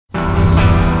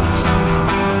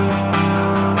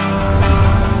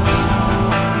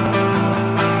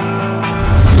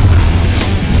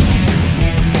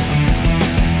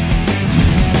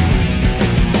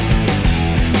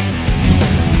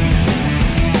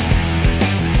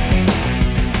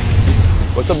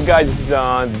up guys, this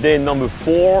is day number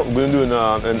 4. We're going to do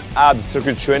an abs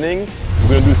circuit training. We're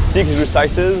going to do 6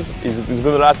 exercises. It's going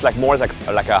to last like more like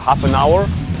a half an hour.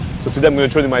 So today I'm going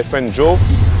to train with my friend Joe.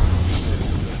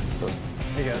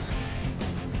 Hey guys.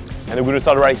 And we're going to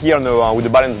start right here on with the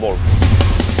balance ball.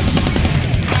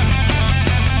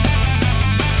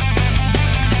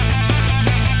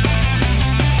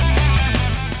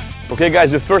 Okay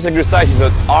guys, the first exercise is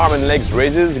an arm and legs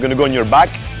raises. You're going to go on your back.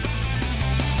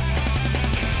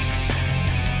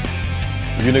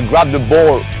 You're going to grab the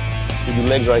ball with your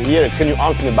legs right here, extend your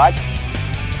arms in the back.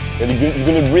 Then you're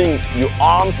going to bring your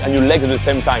arms and your legs at the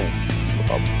same time.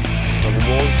 Grab the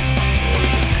ball.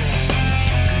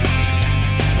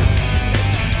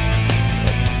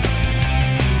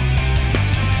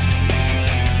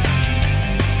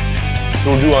 So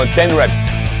we'll do 10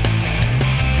 reps.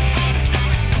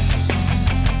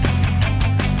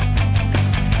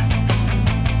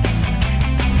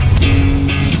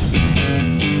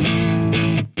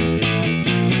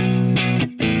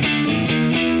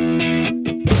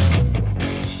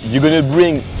 You're going to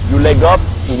bring your leg up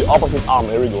to the opposite arm.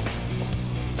 Here we go.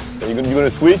 So you're going to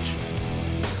switch.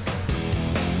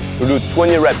 So do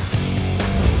 20 reps.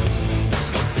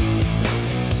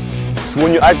 So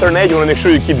when you alternate, you want to make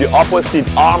sure you keep the opposite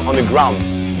arm on the ground.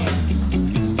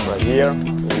 Right here.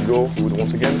 There we go. Do it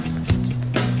once again.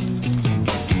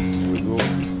 There we go.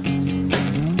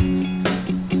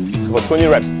 So for 20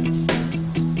 reps.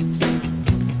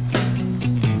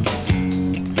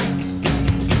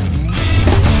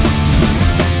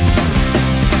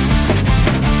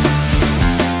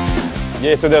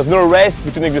 Yeah, so there's no rest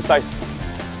between exercises.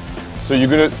 So you're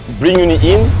gonna bring your knee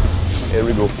in, there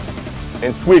we go,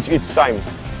 and switch each time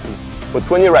for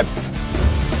 20 reps.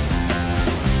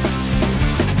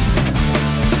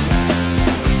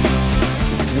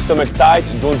 Keep your stomach tight,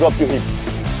 don't drop your hips.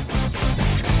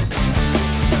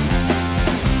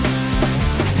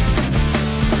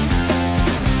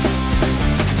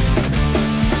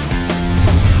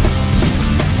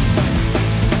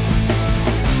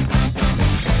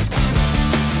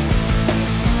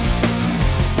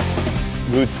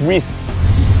 Do a twist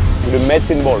with a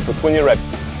medicine ball for 20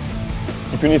 reps.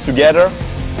 Keep your knees together.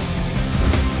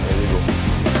 There we go.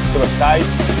 Stomach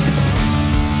tight.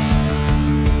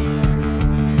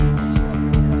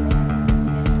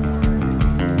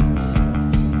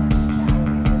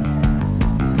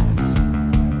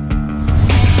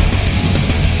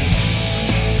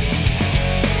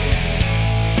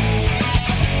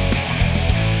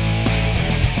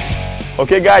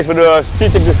 Okay guys, for the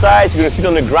 5th exercise, you're going to sit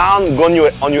on the ground, go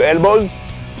on your elbows.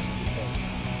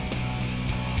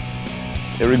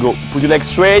 There we go. Put your legs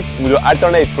straight, we're going to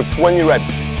alternate for 20 reps.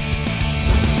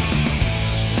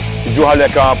 You do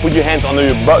have put your hands under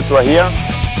your butt right here.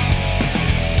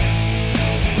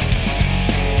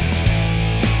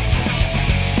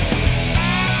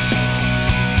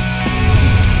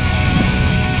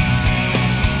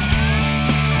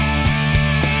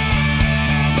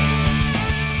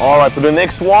 All right, for the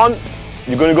next one,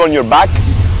 you're going to go on your back.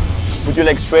 Put your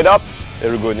legs straight up.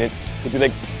 There we go, Nate. Put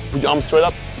your arms straight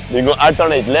up. Then you're going to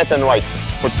alternate left and right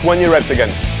for 20 reps again.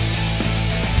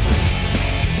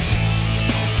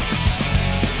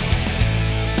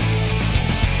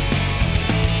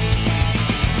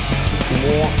 Two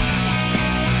more.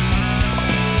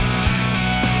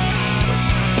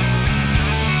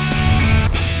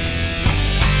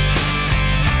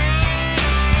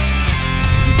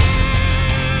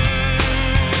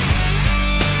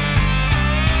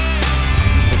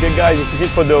 Okay guys, this is it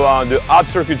for the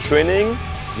abs circuit training.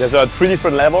 There's 3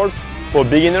 different levels. For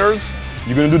beginners,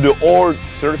 you're going to do the whole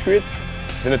circuit,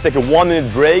 then take a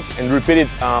 1-minute break and repeat it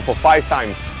for 5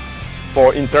 times.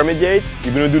 For intermediate,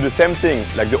 you're going to do the same thing,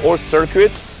 like the whole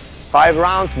circuit, 5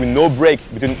 rounds with no break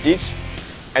between each.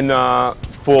 And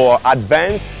for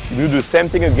advanced, you do the same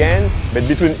thing again, but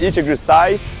between each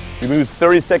exercise, you're going to do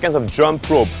 30 seconds of jump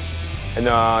rope. And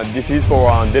this is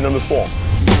for day number 4.